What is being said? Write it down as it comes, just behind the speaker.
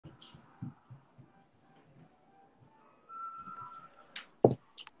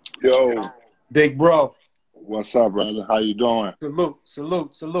Yo, Big bro. what's up, brother? How you doing? Salute,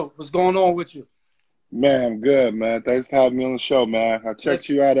 salute, salute. What's going on with you? Man, I'm good, man. Thanks for having me on the show, man. I checked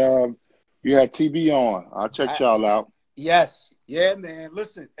Listen, you out. You had TB on. I checked I, y'all out. yes, yeah, man.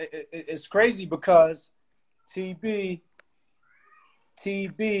 Listen, it's crazy because TB,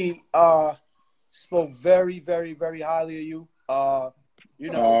 TB, spoke very, very, very highly of you. You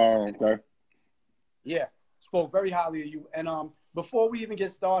know, Okay. yeah, spoke very highly of you. And before we even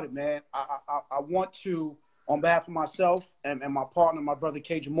get started, man, I want to, on behalf of myself and my partner, my brother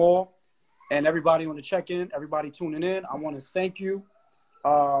K. Jamal, and everybody on the check-in, everybody tuning in, I want to thank you.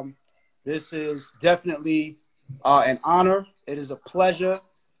 This is definitely an honor. It is a pleasure.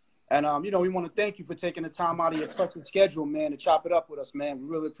 And, we want to thank you for taking the time out of your pressing schedule, man, to chop it up with us, man. We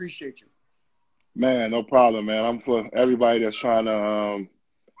really appreciate you. Man, no problem, man. I'm for everybody that's trying to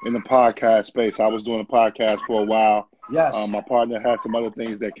in the podcast space. I was doing a podcast for a while. Yes. My partner had some other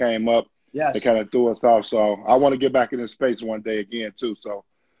things that came up Yes. that kind of threw us off. So I want to get back in this space one day again too. So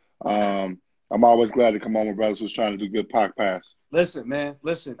I'm always glad to come on with brothers who's trying to do good podcasts. Listen, man.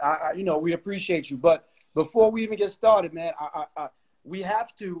 Listen, we appreciate you. But before we even get started, man, we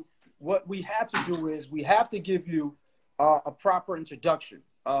have to. What we have to do is we have to give you a proper introduction.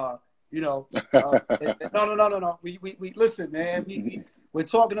 No. We listen, man. We're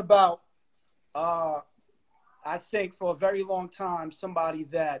talking about. I think for a very long time, somebody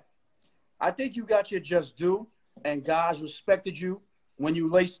that I think you got your just due, and guys respected you when you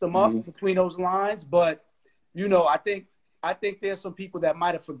laced them up between those lines. But I think there's some people that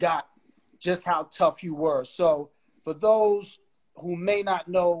might have forgot just how tough you were. So for those who may not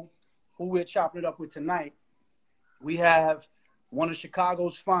know who we're chopping it up with tonight, we have one of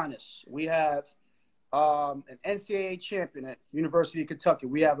Chicago's finest. We have an NCAA champion at University of Kentucky.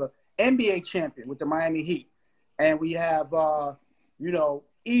 We have an NBA champion with the Miami Heat. And we have,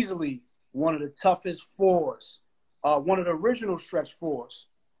 easily one of the toughest fours, one of the original stretch fours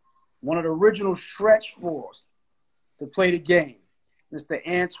to play the game, Mr.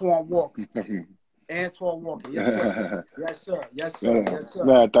 Antoine Walker. Antoine Walker, yes, sir. Yes, sir. Yes, sir. Yes, sir.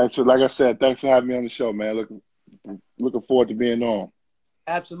 Man, like I said, thanks for having me on the show, man. Looking forward to being on.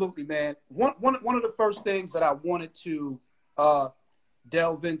 Absolutely, man. One of the first things that I wanted to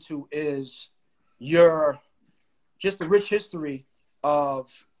delve into is just the rich history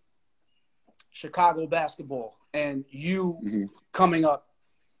of Chicago basketball and you coming up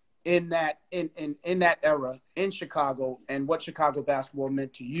in that era in Chicago, and what Chicago basketball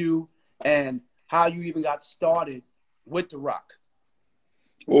meant to you and how you even got started with the Rock.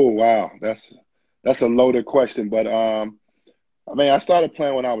 Oh, wow. That's a loaded question. But I started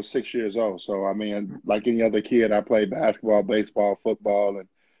playing when I was 6 years old. So like any other kid, I played basketball, baseball, football, and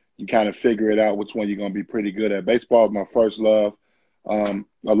you kind of figure it out which one you're going to be pretty good at. Baseball is my first love. A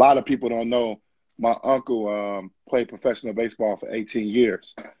lot of people don't know my uncle played professional baseball for 18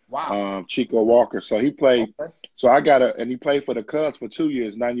 years. Wow. Chico Walker. So he played. Okay. So and he played for the Cubs for 2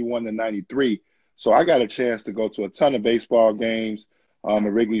 years, 91 to 93. So I got a chance to go to a ton of baseball games at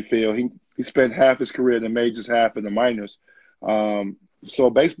Wrigley Field. He spent half his career in the majors, half in the minors. So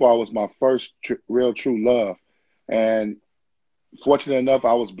baseball was my first real true love. And fortunate enough,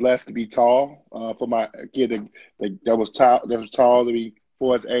 I was blessed to be tall for my kid that was tall to be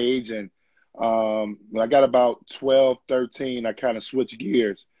for his age. And when I got about 12, 13, I kind of switched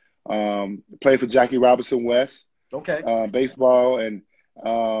gears. Played for Jackie Robinson West, baseball, and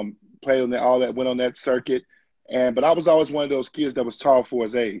played on went on that circuit. But I was always one of those kids that was tall for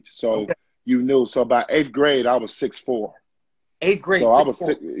his age. So you knew. So by eighth grade, I was 6'4". Eighth grade. So I was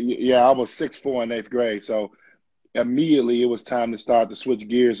 6'4" in eighth grade. So immediately it was time to start to switch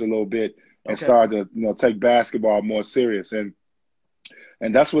gears a little bit and start to take basketball more serious. And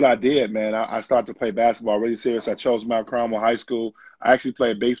that's what I did, man. I started to play basketball really serious. I chose Mount Carmel High School. I actually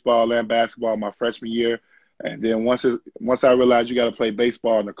played baseball and basketball my freshman year. And then once I realized you got to play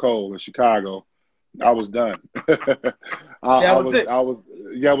baseball in the cold in Chicago, I was done. That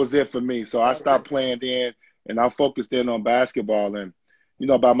was it for me. So I stopped playing then, and I focused in on basketball. And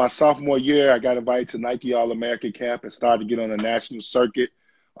by my sophomore year, I got invited to Nike All-American camp and started to get on the national circuit.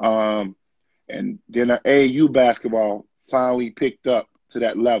 And then AAU basketball finally picked up to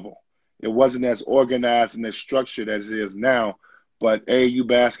that level. It wasn't as organized and as structured as it is now, but AAU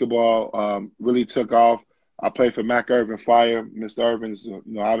basketball really took off. I played for Mac Irvin Fire. Mr. Irvin's,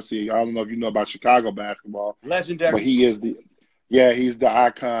 obviously, I don't know if you know about Chicago basketball. Legendary. But he's the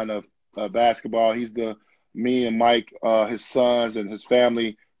icon of basketball. Me and Mike, his sons and his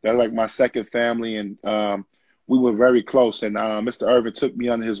family, they're like my second family. And we were very close. And Mr. Irvin took me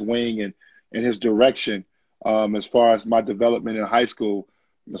under his wing and his direction as far as my development in high school.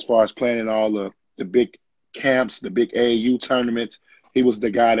 as far as playing in all the big camps, the big AAU tournaments. He was the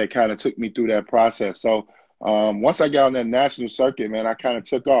guy that kind of took me through that process. So once I got on that national circuit, man, I kind of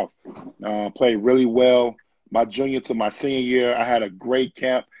took off. Played really well. My junior to my senior year, I had a great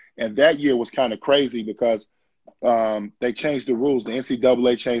camp. And that year was kind of crazy because they changed the rules. The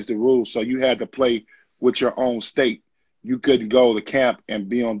NCAA changed the rules. So you had to play with your own state. You couldn't go to camp and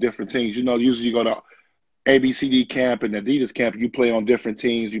be on different teams. You know, usually you go to ABCD camp and Adidas camp, you play on different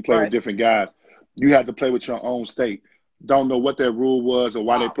teams, you play with Right. different guys. You had to play with your own state. Don't know what that rule was or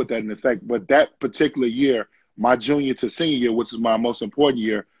why they Wow. put that in effect, but that particular year, my junior to senior year, which is my most important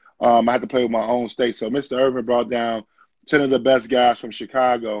year, I had to play with my own state. So Mr. Irvin brought down 10 of the best guys from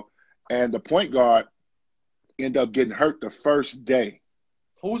Chicago, and the point guard ended up getting hurt the first day.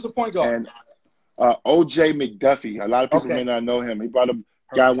 Who's the point guard? And O.J. McDuffie, a lot of people may Okay. not know him. He brought a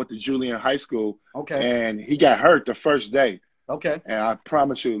guy who went to Julian High School, Okay. and he got hurt the first day. Okay. And I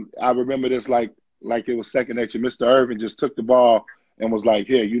promise you, I remember this like it was second nature. Mr. Irvin just took the ball and was like,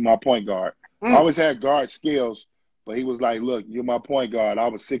 "Here, you my point guard." I always had guard skills, but he was like, "Look, you're my point guard." I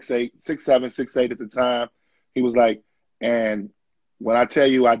was 6'8", 6'7", 6'8" at the time. He was like, and when I tell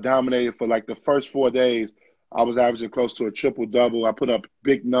you I dominated for like the first 4 days, I was averaging close to a triple-double. I put up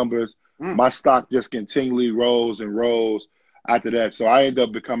big numbers. My stock just continually rose and rose after that. So I ended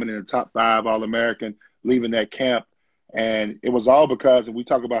up becoming in the top 5 All-American, leaving that camp. And it was all because, and we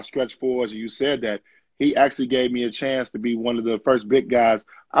talk about stretch fours, and you said that, he actually gave me a chance to be one of the first big guys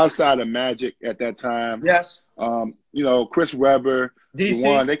outside of Magic at that time. Yes. You know, Chris Webber, DC.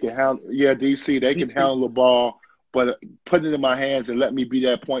 Juwan, they can handle, DC, they can handle the ball, but putting it in my hands and let me be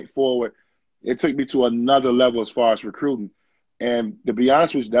that point forward, it took me to another level as far as recruiting. And to be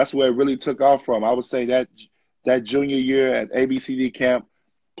honest with you, that's where it really took off from. I would say that junior year at ABCD camp,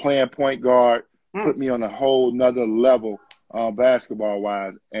 playing point guard, put me on a whole nother level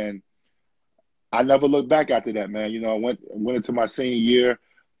basketball-wise. And I never looked back after that, man. You know, went into my senior year,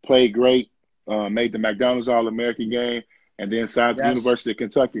 played great, made the McDonald's All-American game, and then signed to the University of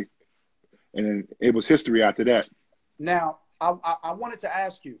Kentucky. And then it was history after that. Now, I wanted to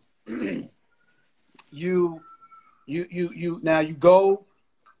ask you, you go,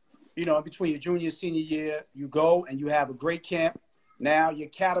 you know, in between your junior and senior year, you go and you have a great camp. Now you're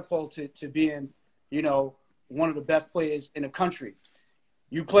catapulted to being, you know, one of the best players in the country.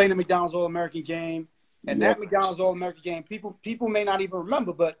 You play in the McDonald's All-American game, and that McDonald's All-American game, people may not even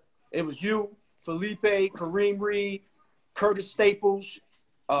remember, but it was you, Felipe, Kareem Reed, Curtis Staples,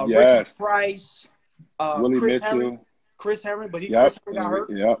 Ricky Price, Willie Mitchell. Chris Herring, but Chris Herring got hurt.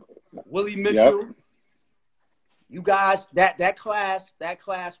 Willie Mitchell. You guys, that class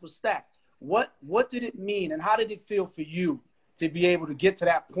was stacked. What did it mean, and how did it feel for you to be able to get to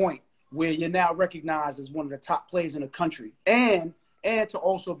that point where you're now recognized as one of the top players in the country, and to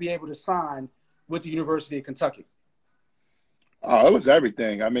also be able to sign with the University of Kentucky? Oh, it was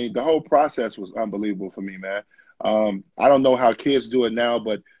everything. I mean, the whole process was unbelievable for me, man. I don't know how kids do it now,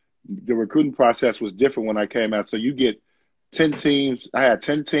 but the recruiting process was different when I came out. So you get 10 teams. I had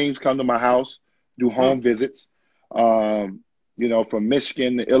 10 teams come to my house, do home visits, you know, from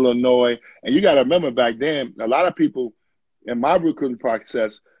Michigan to Illinois. And you got to remember back then, a lot of people in my recruiting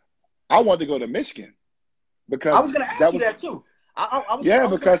process, I wanted to go to Michigan because I was going to ask you that too.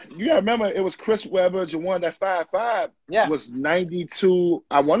 Because you got to remember, it was Chris Webber, Jawan, that 5'5" was 92.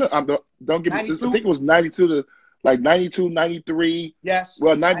 Don't give me, I think it was 92 to like 92, 93. Yes.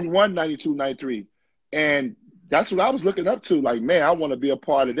 Well, 91, 92, 93. And that's what I was looking up to. Like, man, I want to be a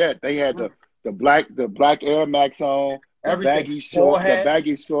part of that. They had the black Air Max on, the baggy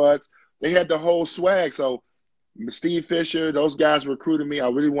shorts. They had the whole swag. So Steve Fisher, those guys recruited me. I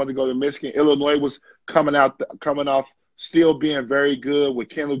really wanted to go to Michigan. Illinois was coming off still being very good with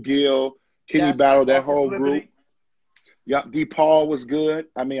Kendall Gill, Kenny Battle, that whole group. Yeah, DePaul was good.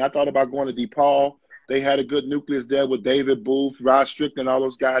 I mean, I thought about going to DePaul. They had a good nucleus there with David Booth, Rod Strickland, all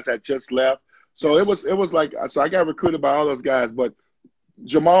those guys had just left. So it was like, so I got recruited by all those guys. But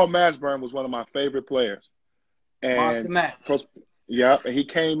Jamal Mashburn was one of my favorite players. And Coach, and he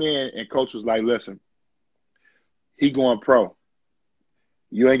came in and Coach was like, listen, he going pro.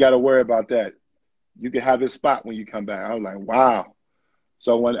 You ain't got to worry about that. You can have his spot when you come back. I was like, wow.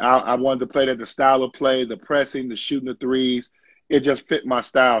 So when I wanted to play that, the style of play, the pressing, the shooting the threes, it just fit my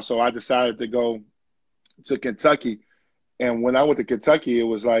style. So I decided to go to Kentucky. And when I went to Kentucky, it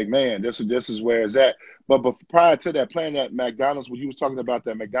was like, man, this is where it's at. But prior to that, playing that McDonald's, when you was talking about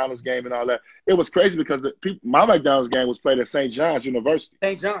that McDonald's game and all that, it was crazy because my McDonald's game was played at St. John's University.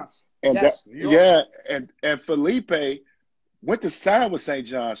 St. John's. And and Felipe went to sign with St.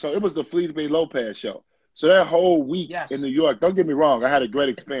 John's. So it was the Felipe Lopez show. So that whole week in New Yes, York, don't get me wrong, I had a great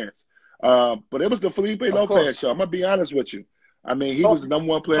experience. But it was the Felipe of Lopez course. show. I'm gonna be honest with you. I mean, he was Talk the number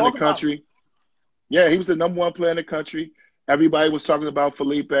one player in the talk about it. country. Yeah, he was the number one player in the country. Everybody was talking about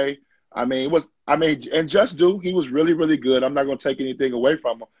Felipe. I mean, it was. I mean, and just do he was really, really good. I'm not going to take anything away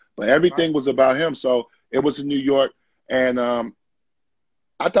from him, but Right. everything was about him. So it was in New York, and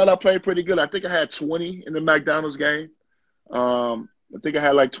I thought I played pretty good. I think I had 20 in the McDonald's game. I think I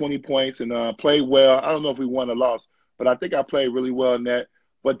had like 20 points and played well. I don't know if we won or lost, but I think I played really well in that.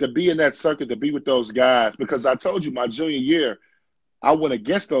 But to be in that circuit, to be with those guys, because I told you my junior year, I went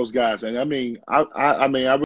against those guys, and I mean, I mean, I